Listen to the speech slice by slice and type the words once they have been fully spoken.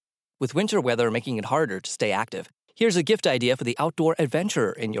With winter weather making it harder to stay active, here's a gift idea for the outdoor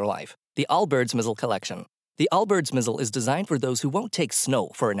adventurer in your life. The Allbirds Mizzle Collection. The Allbirds Mizzle is designed for those who won't take snow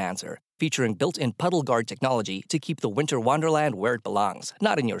for an answer, featuring built-in puddle guard technology to keep the winter wonderland where it belongs,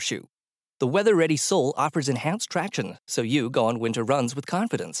 not in your shoe. The weather-ready sole offers enhanced traction, so you go on winter runs with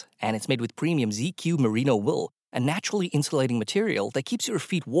confidence. And it's made with premium ZQ merino wool, a naturally insulating material that keeps your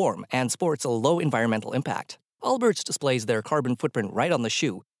feet warm and sports a low environmental impact. Allbirds displays their carbon footprint right on the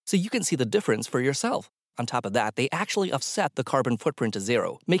shoe, so you can see the difference for yourself. On top of that, they actually offset the carbon footprint to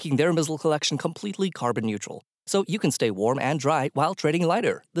zero, making their Mizzle collection completely carbon neutral. So you can stay warm and dry while trading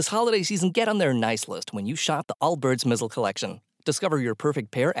lighter. This holiday season, get on their nice list when you shop the Allbirds Mizzle collection. Discover your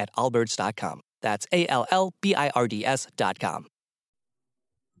perfect pair at allbirds.com. That's ALLBIRDS.com.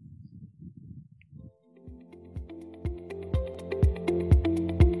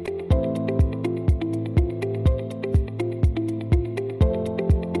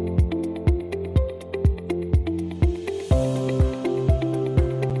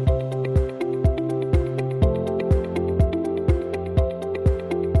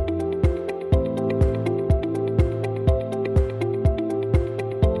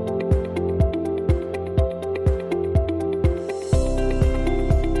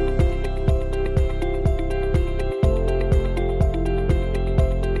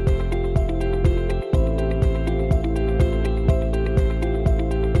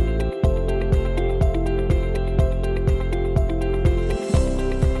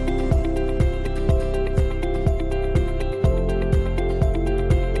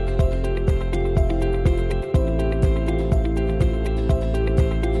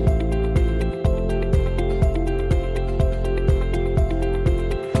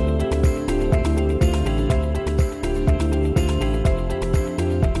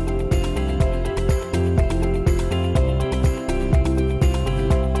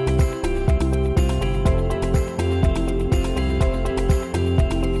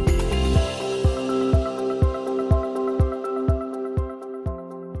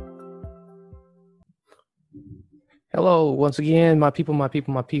 Hello, once again, my people.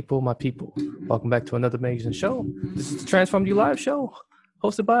 Welcome back to another amazing show. This is the Transform You Live show,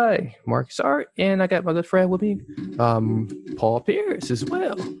 hosted by Marcus Art, and I got my good friend with me, Paul Pierce as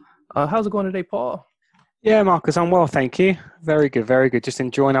well. How's it going today, Paul? Yeah, Marcus, I'm well, thank you. Very good, very good. Just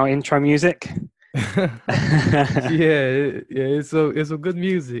enjoying our intro music. It's some good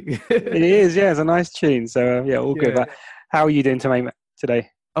music. It is, yeah, it's a nice tune. So all good. But how are you doing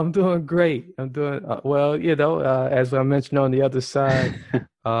today? I'm doing great. I'm doing well. As I mentioned on the other side,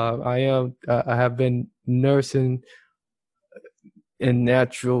 I have been nursing and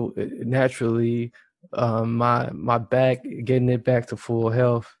naturally my back, getting it back to full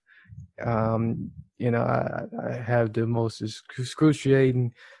health. I have the most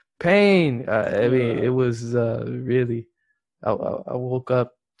excruciating pain. It was really. I woke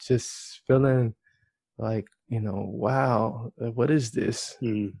up just feeling like, wow, what is this?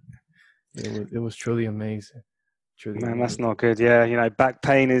 It was truly amazing. Man, that's not good. Yeah, back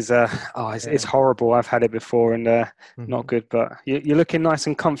pain is it's horrible. I've had it before and not good. But you're looking nice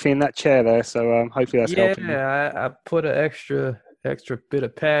and comfy in that chair there, so hopefully that's helping. Yeah, I put an extra bit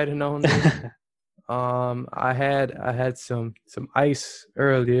of padding on there. I had some ice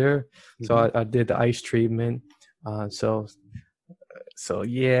earlier, so I did the ice treatment. So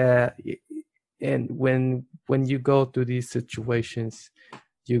yeah, and when you go through these situations,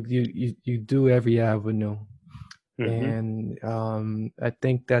 you do every avenue, and I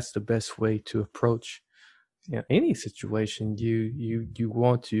think that's the best way to approach any situation. You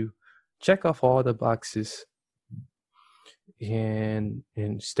want to check off all the boxes and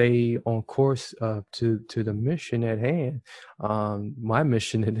stay on course to the mission at hand. My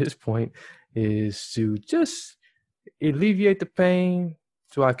mission at this point is to just alleviate the pain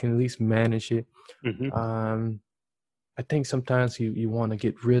so I can at least manage it. I think sometimes you want to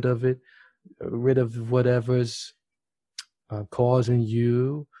get rid of it, rid of whatever's causing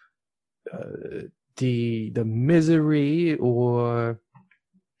you the misery or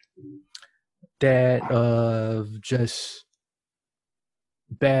that of just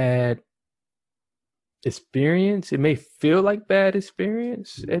bad experience. It may feel like bad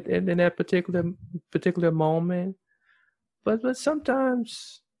experience in that particular moment, but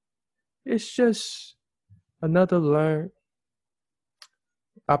sometimes it's just another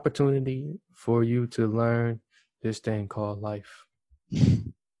opportunity for you to learn this thing called life.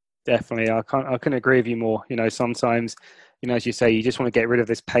 Definitely, I couldn't agree with you more. Sometimes, as you say, you just want to get rid of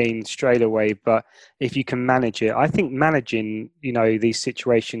this pain straight away. But if you can manage it, I think managing, these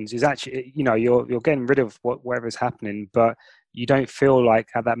situations is actually, you're getting rid of whatever's happening. But you don't feel like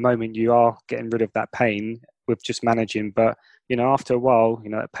at that moment you are getting rid of that pain with just managing. But, you know, after a while, you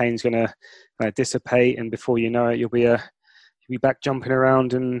know, that pain's going to dissipate, and before you know it, you'll be back jumping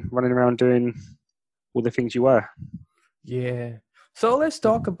around and running around doing all the things you were. Yeah. So let's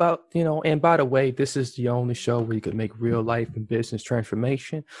talk about, you know, and by the way, this is the only show where you could make real life and business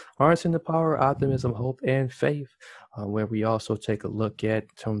transformation, harnessing the power of optimism, hope, and faith, where we also take a look at,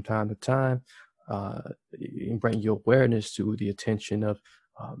 from time to time, and bring your awareness to the attention of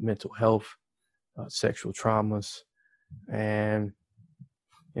mental health, sexual traumas, and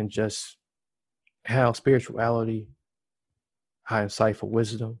just how spirituality, how insightful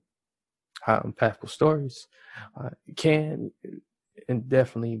wisdom, how impactful stories can and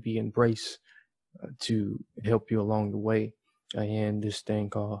definitely be embraced to help you along the way in this thing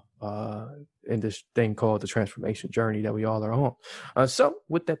called the transformation journey that we all are on. So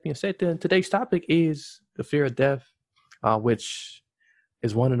with that being said, then today's topic is the fear of death, which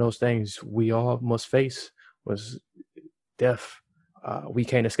is one of those things we all must face. Was death. We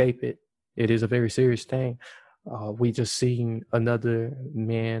can't escape it. It is a very serious thing. We just seen another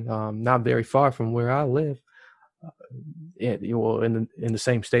man not very far from where I live, in the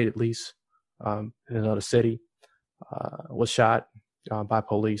same state at least, in another city, was shot by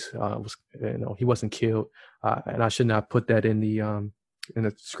police. He wasn't killed, and I should not put that in the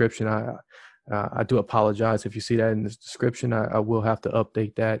description. I do apologize if you see that in the description. I will have to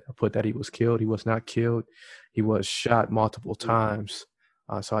update that. I put that he was killed. He was not killed. He was shot multiple times.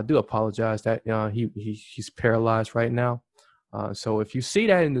 So I do apologize that he's paralyzed right now. So if you see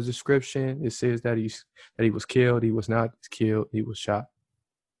that in the description, it says that he was killed. He was not killed. He was shot.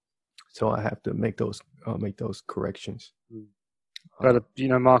 So I have to make those corrections. But you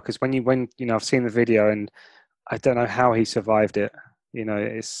know, Marcus, when I've seen the video, and I don't know how he survived it. You know,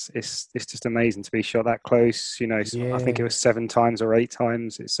 it's just amazing to be shot that close. You know, I think it was 7 times or 8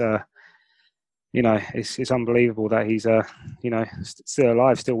 times. It's you know, it's unbelievable that he's still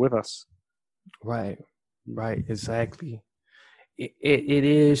alive, still with us. Right, exactly. It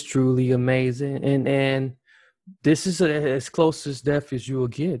is truly amazing, and this is as close as death as you will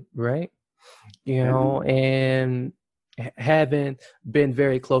get, right? You know, and having been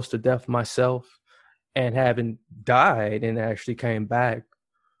very close to death myself, and having died and actually came back,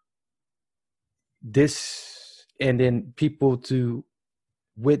 and then people to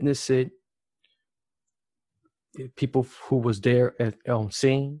witness it, people who was there on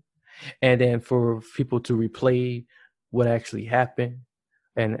scene, and then for people to replay what actually happened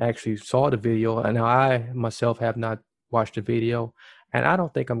and actually saw the video. And I myself have not watched the video, and I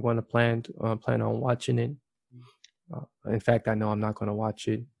don't think I'm going to plan on watching it. In fact, I know I'm not going to watch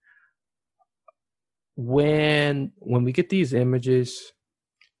it. When we get these images,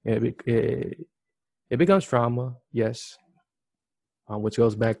 it becomes trauma, yes, which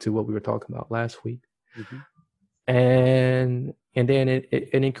goes back to what we were talking about last week. Mm-hmm. And then it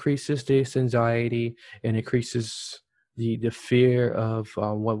increases this anxiety, and increases the fear of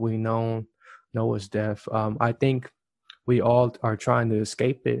what we know as death. I think we all are trying to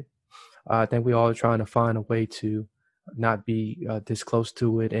escape it. I think we all are trying to find a way to not be this close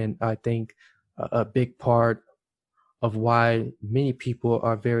to it. And I think a big part of why many people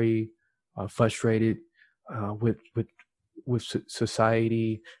are very frustrated with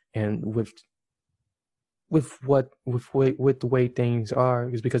society and with the way things are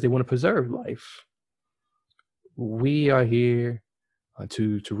is because they want to preserve life. We are here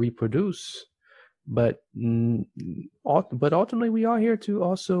to reproduce, but ultimately we are here to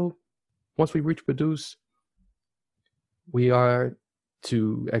also, once we reproduce, we are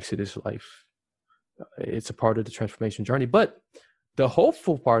to exit this life. It's a part of the transformation journey. But the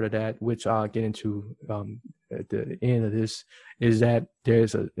hopeful part of that, which I'll get into at the end of this, is that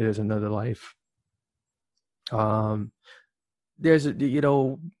there's another life. There's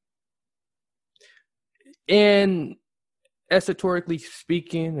and esoterically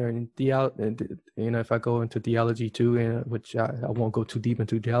speaking, or in if I go into theology too, which I won't go too deep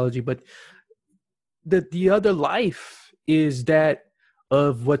into theology, but the other life is that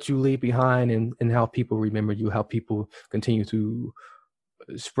of what you leave behind, and how people remember you, how people continue to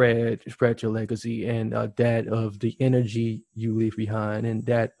spread your legacy, and that of the energy you leave behind, and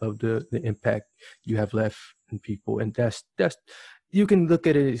that of the impact you have left in people. And that's you can look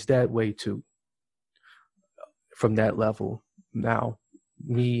at it as that way too, from that level. Now,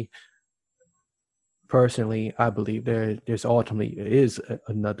 me personally, I believe there's ultimately is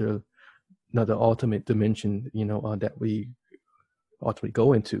another ultimate dimension, that we ultimately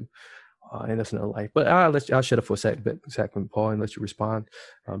go into, and that's another life. But I'll shut up for a second, Paul, and let you respond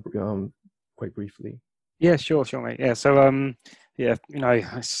quite briefly. Yeah, sure, mate. Yeah, so yeah,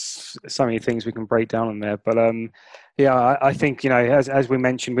 so many things we can break down on there, but yeah, I think as we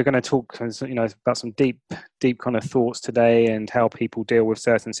mentioned, we're going to talk about some deep kind of thoughts today and how people deal with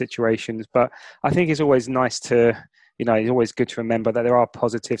certain situations. But I think it's always nice to it's always good to remember that there are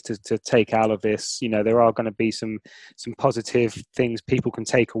positives to take out of this. There are going to be some positive things people can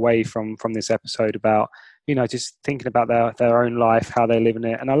take away from this episode about just thinking about their own life, how they're living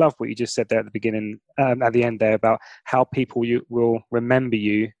it. And I love what you just said there at the beginning, at the end there, about how people will remember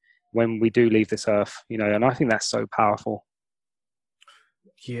you when we do leave this earth, and I think that's so powerful.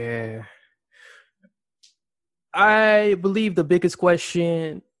 Yeah. I believe the biggest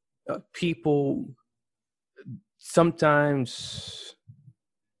question people sometimes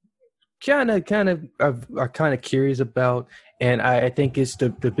kind of are kind of curious about, and I think it's the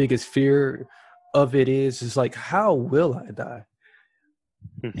biggest fear of it is like, how will I die?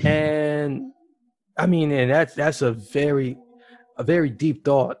 And I mean, and that's a very deep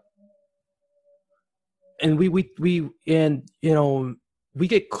thought. And we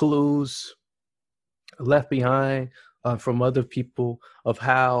get clues left behind from other people of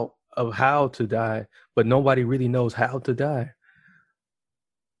how to die, but nobody really knows how to die.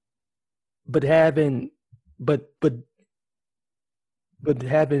 But having looked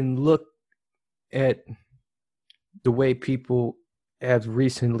at the way people have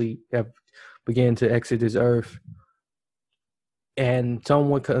recently began to exit this earth, and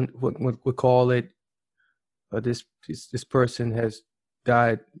someone would call it this person has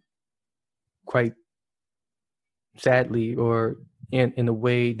died quite sadly, or in a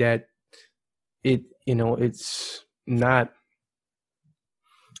way that it's not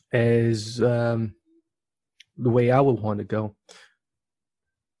as the way I would want to go,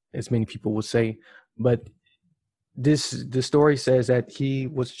 as many people will say. But the story says that he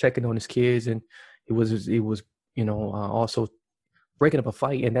was checking on his kids, and he was also breaking up a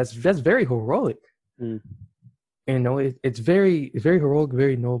fight, and that's very heroic. It's very heroic,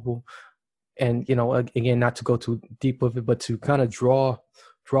 very noble. And again, not to go too deep of it, but to kind of draw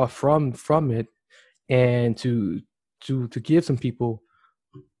from it, and to give some people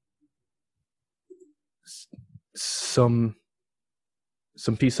some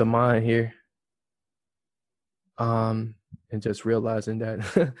peace of mind here. And just realizing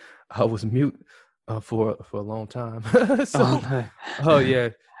that I was mute for a long time. Oh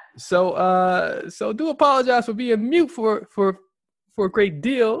yeah. So do apologize for being mute for a great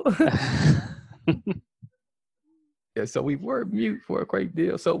deal. Yeah, so we were mute for a great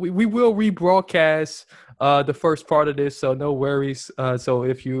deal. So we will rebroadcast the first part of this, so no worries. So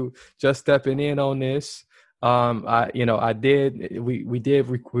if you just stepping in on this, we are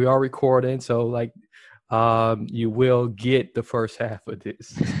recording, so like you will get the first half of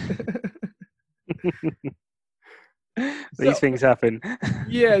this. These things happen.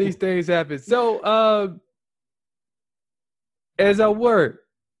 Yeah, these things happen. So as I work,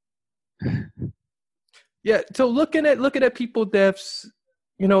 yeah. So looking at people deaths,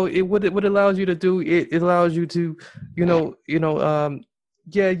 what it allows you to do, it allows you to,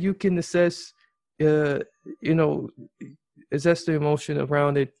 yeah, you can assess, assess the emotion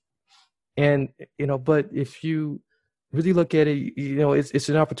around it, and but if you really look at it, it's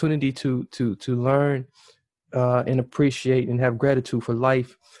an opportunity to learn and appreciate and have gratitude for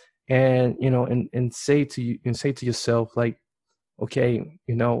life, and and say to yourself, like, okay,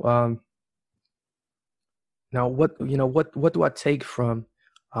 now what do I take from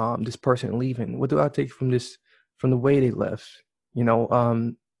this person leaving? What do I take from the way they left?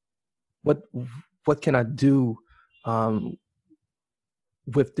 What can I do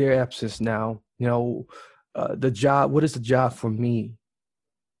with their absence now? The job. What is the job for me?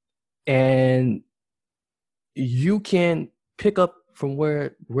 And you can pick up from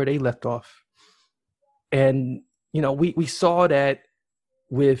where they left off. And we saw that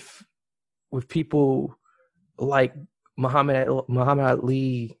with people like Muhammad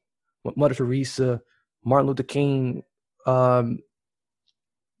Ali, Mother Teresa, Martin Luther King,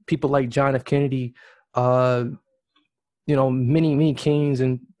 people like John F. Kennedy, many kings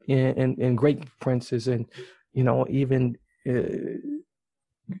and great princes, and even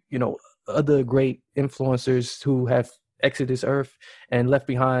other great influencers who have exited this earth and left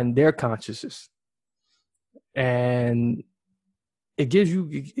behind their consciousness. And it gives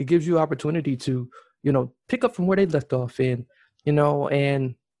you opportunity to pick up from where they left off, and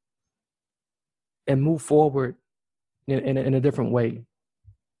and move forward in a different way.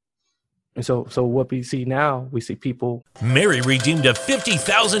 And so what we see now, we see people. Mary redeemed a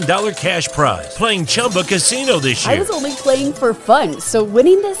 $50,000 cash prize playing Chumba Casino this year. I was only playing for fun, so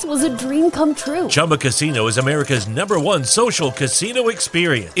winning this was a dream come true. Chumba Casino is America's #1 social casino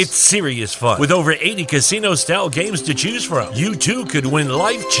experience. It's serious fun. With over 80 casino-style games to choose from, you too could win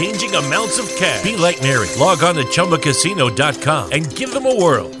life-changing amounts of cash. Be like Mary. Log on to ChumbaCasino.com and give them a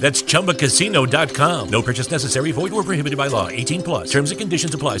whirl. That's ChumbaCasino.com. No purchase necessary. Void or prohibited by law. 18+. Terms and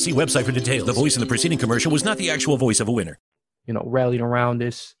conditions apply. See website for details. The voice in the preceding commercial was not the actual voice of a winner. Rallying around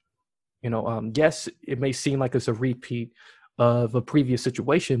this. Yes, it may seem like it's a repeat of a previous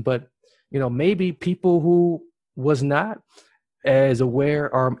situation, but maybe people who was not as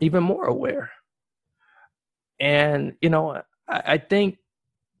aware are even more aware. And I think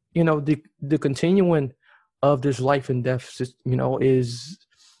the continuing of this life and death is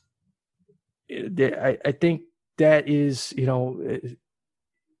I think that is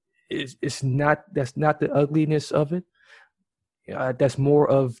that's not the ugliness of it. That's more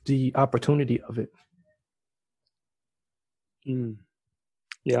of the opportunity of it.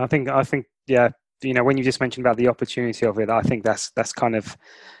 Yeah, I think yeah, when you just mentioned about the opportunity of it, I think that's kind of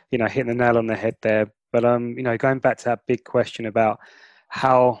hitting the nail on the head there. But going back to that big question about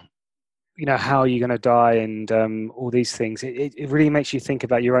how are you going to die and all these things, it really makes you think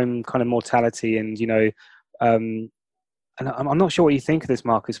about your own kind of mortality and and I'm not sure what you think of this,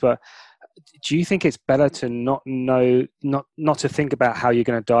 Marcus, but do you think it's better to not to think about how you're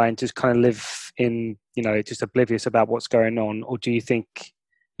going to die and just kind of live in, just oblivious about what's going on? Or do you think,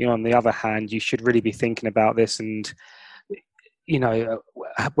 on the other hand, you should really be thinking about this and,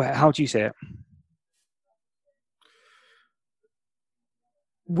 how do you see it?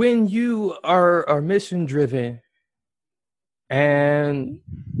 When you are mission driven and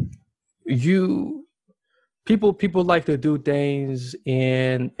people like to do things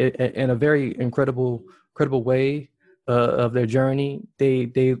in a very incredible way of their journey.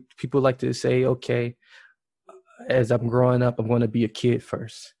 People like to say, okay, as I'm growing up, I'm going to be a kid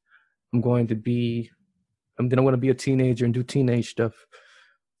first. I'm going to be a teenager and do teenage stuff.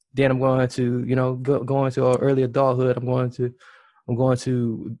 Then I'm going to go into early adulthood. I'm going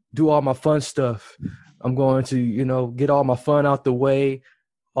to do all my fun stuff. I'm going to get all my fun out the way,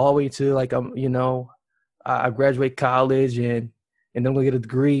 all the way to I graduate college and then I'm gonna get a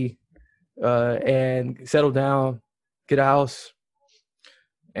degree and settle down, get a house,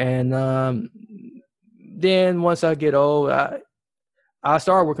 and then once I get old, I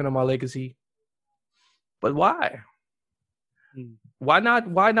start working on my legacy. But why? Why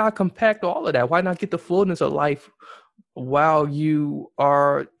not compact all of that? Why not get the fullness of life while you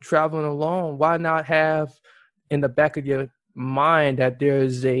are traveling along? Why not have in the back of your mind that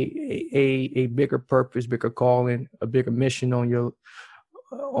there's a bigger purpose, bigger calling, a bigger mission on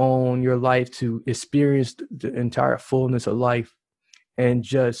your life to experience the entire fullness of life, and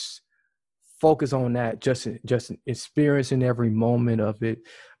just focus on that, just experiencing every moment of it.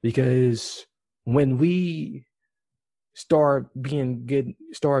 Because when we start getting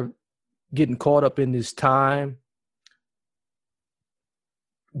caught up in this time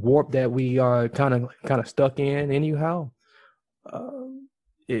warp that we are kind of stuck in anyhow,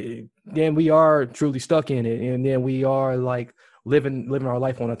 then we are truly stuck in it, and then we are like living our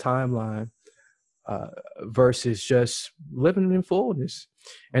life on a timeline versus just living in fullness.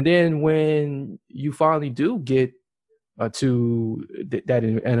 And then when you finally do get to that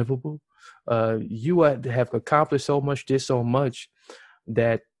inevitable, you have accomplished so much, did so much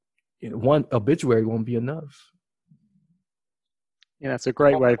that one obituary won't be enough. Yeah, that's a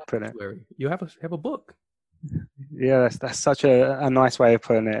great way of putting it. You have a book. Yeah, that's such a nice way of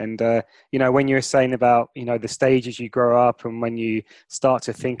putting it. And when you were saying about the stages you grow up, and when you start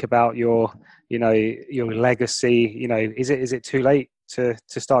to think about your legacy, is it too late to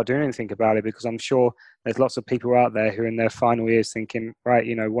start doing anything about it? Because I'm sure there's lots of people out there who are in their final years thinking, right,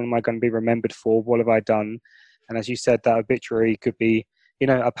 what am I going to be remembered for? What have I done? And as you said, that obituary could be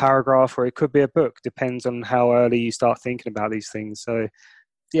a paragraph, or it could be a book. Depends on how early you start thinking about these things. So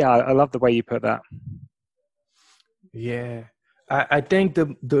yeah, I love the way you put that. Yeah, I think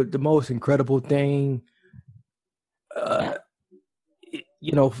the most incredible thing, that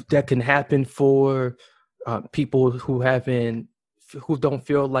can happen for people who don't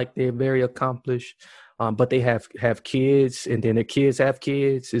feel like they're very accomplished, but they have kids, and then their kids have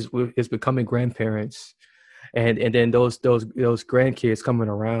kids, is becoming grandparents, and then those grandkids coming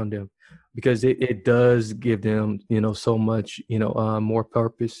around them, because it does give them so much more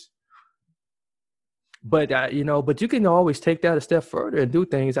purpose. But but you can always take that a step further and do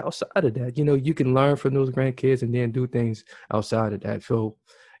things outside of that. You can learn from those grandkids and then do things outside of that. So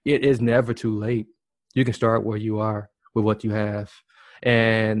it is never too late. You can start where you are with what you have.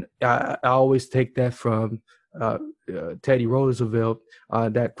 And I always take that from Teddy Roosevelt,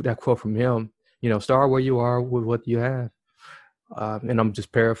 that quote from him, start where you are with what you have. And I'm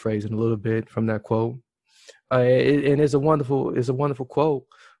just paraphrasing a little bit from that quote. And it's a wonderful quote,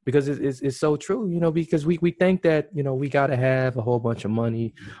 because it's so true, because we think that, we got to have a whole bunch of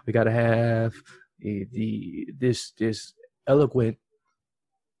money. We got to have this eloquent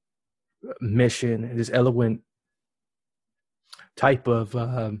mission, this eloquent type of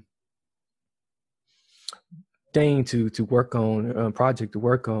thing to work on, project to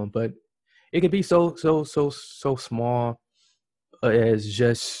work on. But it can be so small as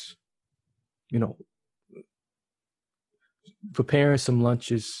just, preparing some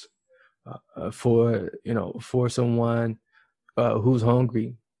lunches for someone who's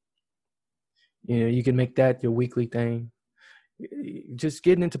hungry. You can make that your weekly thing. Just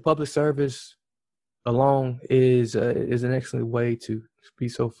getting into public service alone is an excellent way to be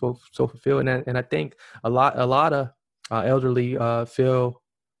so fulfilled. And I think a lot of elderly feel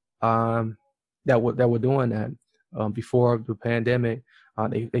that we're doing that before the pandemic.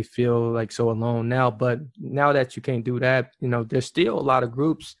 They feel like so alone now, but now that you can't do that, there's still a lot of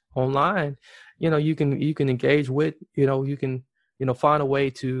groups online, you can engage with, you can, find a way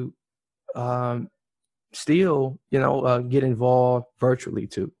to still, get involved virtually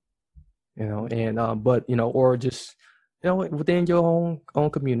too, and but, or just, within your own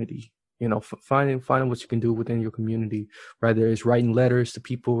community, finding what you can do within your community, whether it's writing letters to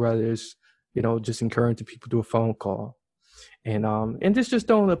people, whether it's, just encouraging people to do a phone call. And this just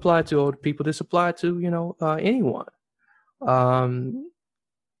don't apply to old people. This apply to, anyone.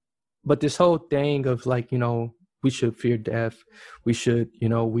 But this whole thing of like, we should fear death. We should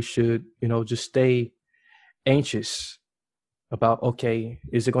just stay anxious about, okay,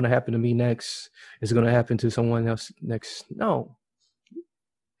 is it going to happen to me next? Is it going to happen to someone else next? No.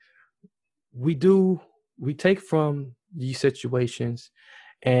 We take from these situations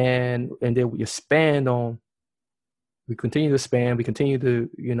and then we expand on. We continue to expand. We continue to,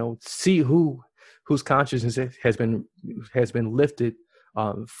 see whose consciousness has been lifted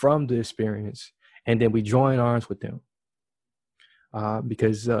from the experience, and then we join arms with them.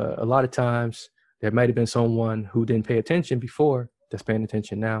 Because a lot of times there might have been someone who didn't pay attention before that's paying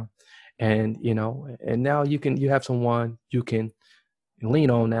attention now, and and now you have someone you can lean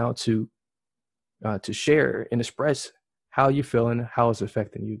on now to share and express how you're feeling, how it's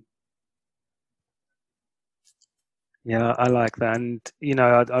affecting you. Yeah, I like that. And,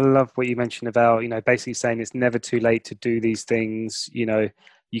 I love what you mentioned about, basically saying it's never too late to do these things. You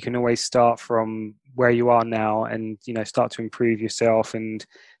can always start from where you are now and, start to improve yourself, and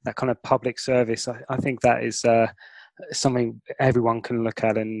that kind of public service. I think that is something everyone can look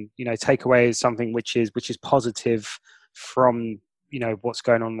at and, take away as something which is positive from, what's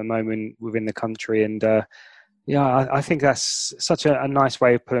going on at the moment within the country. And, yeah, I think that's such a nice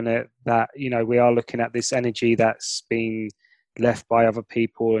way of putting it, that, we are looking at this energy that's been left by other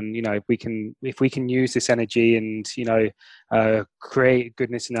people. And, if we can use this energy and, create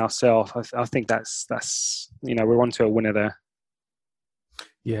goodness in ourselves, I think that's, we're onto a winner there.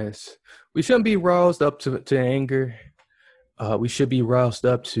 Yes. We shouldn't be roused up to anger. We should be roused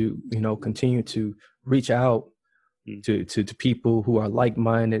up to, continue to reach out to people who are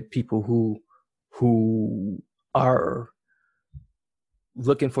like-minded, people who are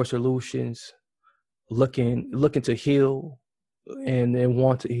looking for solutions, looking to heal and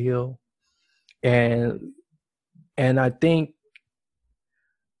want to heal. And I think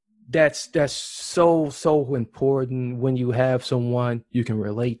that's so important when you have someone you can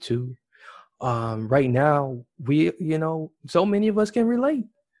relate to. Right now, we, so many of us can relate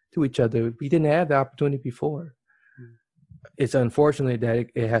to each other. We didn't have the opportunity before. It's unfortunate that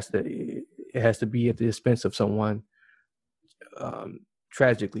it has to be at the expense of someone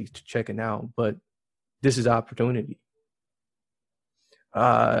tragically checking out, but this is opportunity.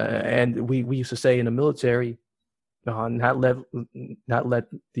 And we used to say in the military, not let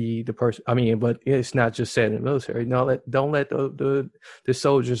the person. I mean, but it's not just said in the military. No, don't let the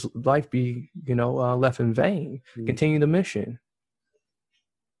soldier's life be left in vain. Continue the mission.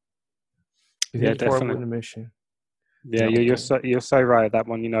 Yeah, definitely. The mission. Yeah, you're so right. That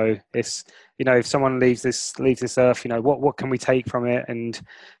one, it's if someone leaves this earth, what can we take from it, and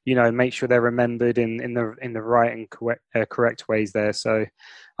make sure they're remembered in the right and correct ways there. So,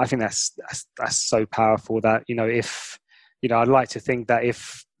 I think that's so powerful. That if I'd like to think that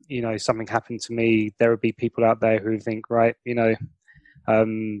if something happened to me, there would be people out there who think, right,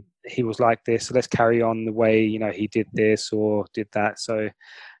 he was like this, so let's carry on the way, he did this or did that. So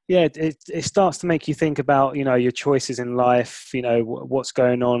yeah, it starts to make you think about, your choices in life, what's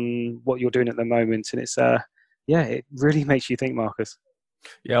going on, what you're doing at the moment. And it's, it really makes you think, Marcus.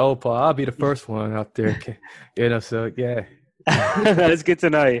 Yeah, Paul, I'll be the first one out there. So yeah. That's good to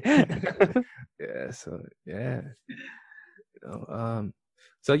know. Yeah, so yeah.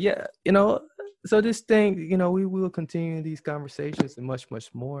 So yeah, so this thing, we will continue these conversations and much,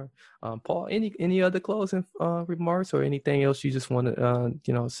 much more. Paul, any other closing remarks or anything else you just want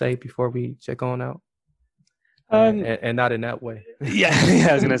to, say before we check on out? And not in that way. Yeah,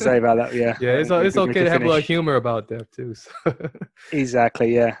 I was going to say about that. Yeah, it's okay to have a little humor about that too. So.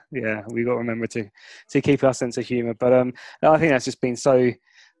 Exactly. Yeah. We got to remember to keep our sense of humor. But I think that's just been so.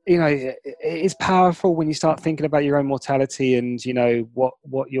 It's powerful when you start thinking about your own mortality and,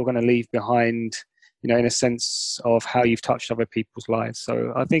 what you're going to leave behind, in a sense of how you've touched other people's lives.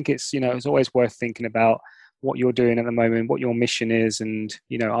 So I think it's, it's always worth thinking about what you're doing at the moment, what your mission is, and,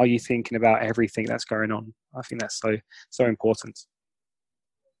 are you thinking about everything that's going on? I think that's so important.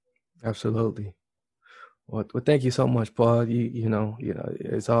 Absolutely. Well, thank you so much, Paul. You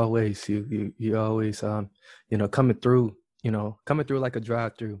as always, you always, coming through like a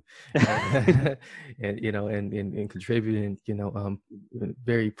drive-through, and and contributing,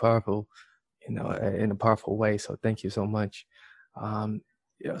 very powerful, in a powerful way. So thank you so much.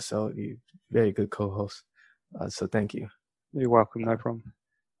 So you very good co-host. So thank you. You're welcome. No problem.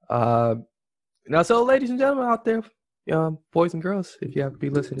 Now, so ladies and gentlemen out there, boys and girls, if you have to be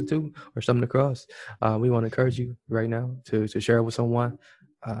listening to or something across, we want to encourage you right now to share with someone,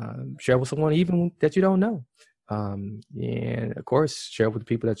 even that you don't know. And of course, share with the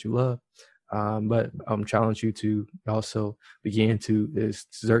people that you love. But challenge you to also begin to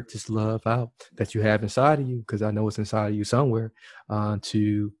exert this love out that you have inside of you, because I know it's inside of you somewhere,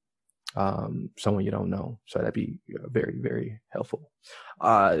 to someone you don't know. So that'd be very, very helpful.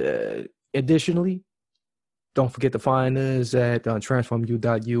 Additionally, don't forget to find us at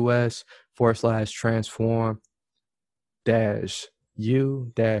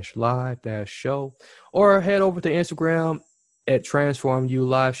transformu.us/transform-u-live-show, or head over to Instagram at Transform U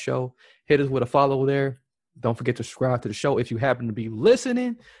Live Show. Hit us with a follow there. Don't forget to subscribe to the show. If you happen to be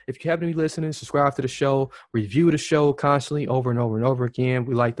listening, subscribe to the show, review the show constantly over and over and over again.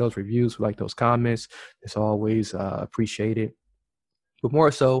 We like those reviews. We like those comments. It's always appreciated. But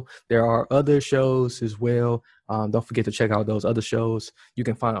more so, there are other shows as well. Don't forget to check out those other shows. You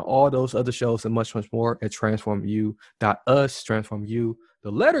can find all those other shows and much, much more at transformu.us,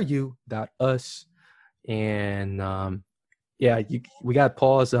 transformu.us. And we got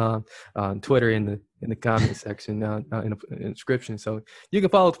Paul's on Twitter in the comment section, in the description. So you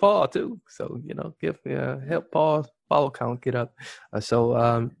can follow Paul too. So, help Paul's follow count get up.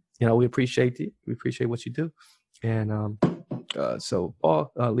 We appreciate it. We appreciate what you do. And so Paul,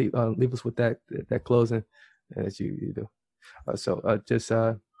 leave us with that closing as you do. I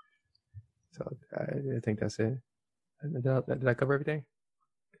think that's it. Did I cover everything?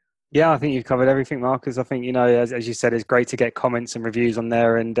 Yeah, I think you've covered everything, Marcus. I think, as you said, it's great to get comments and reviews on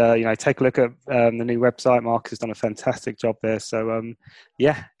there. And, take a look at the new website. Marcus has done a fantastic job there. So,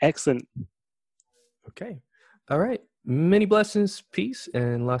 excellent. Okay. All right. Many blessings, peace,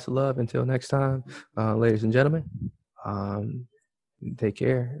 and lots of love. Until next time, ladies and gentlemen, take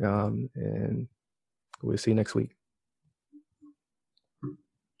care. And we'll see you next week.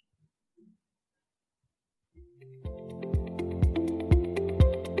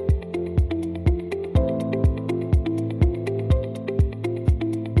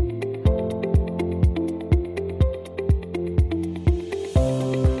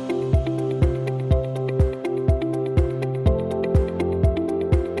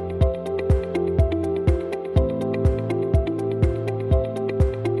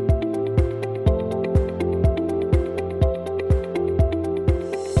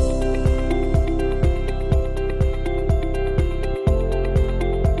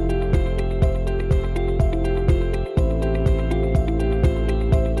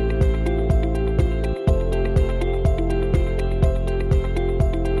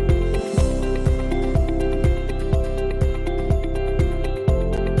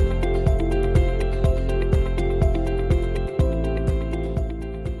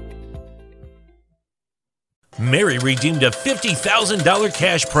 Mary redeemed a $50,000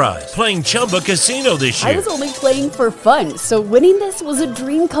 cash prize playing Chumba Casino this year. I was only playing for fun, so winning this was a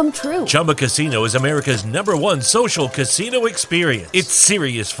dream come true. Chumba Casino is America's #1 social casino experience. It's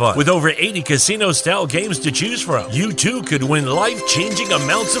serious fun. With over 80 casino-style games to choose from, you too could win life-changing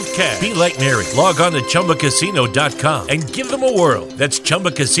amounts of cash. Be like Mary. Log on to ChumbaCasino.com and give them a whirl. That's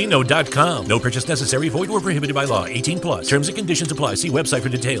ChumbaCasino.com. No purchase necessary. Void where prohibited by law. 18+. Terms and conditions apply. See website for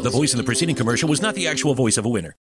details. The voice in the preceding commercial was not the actual voice of a winner.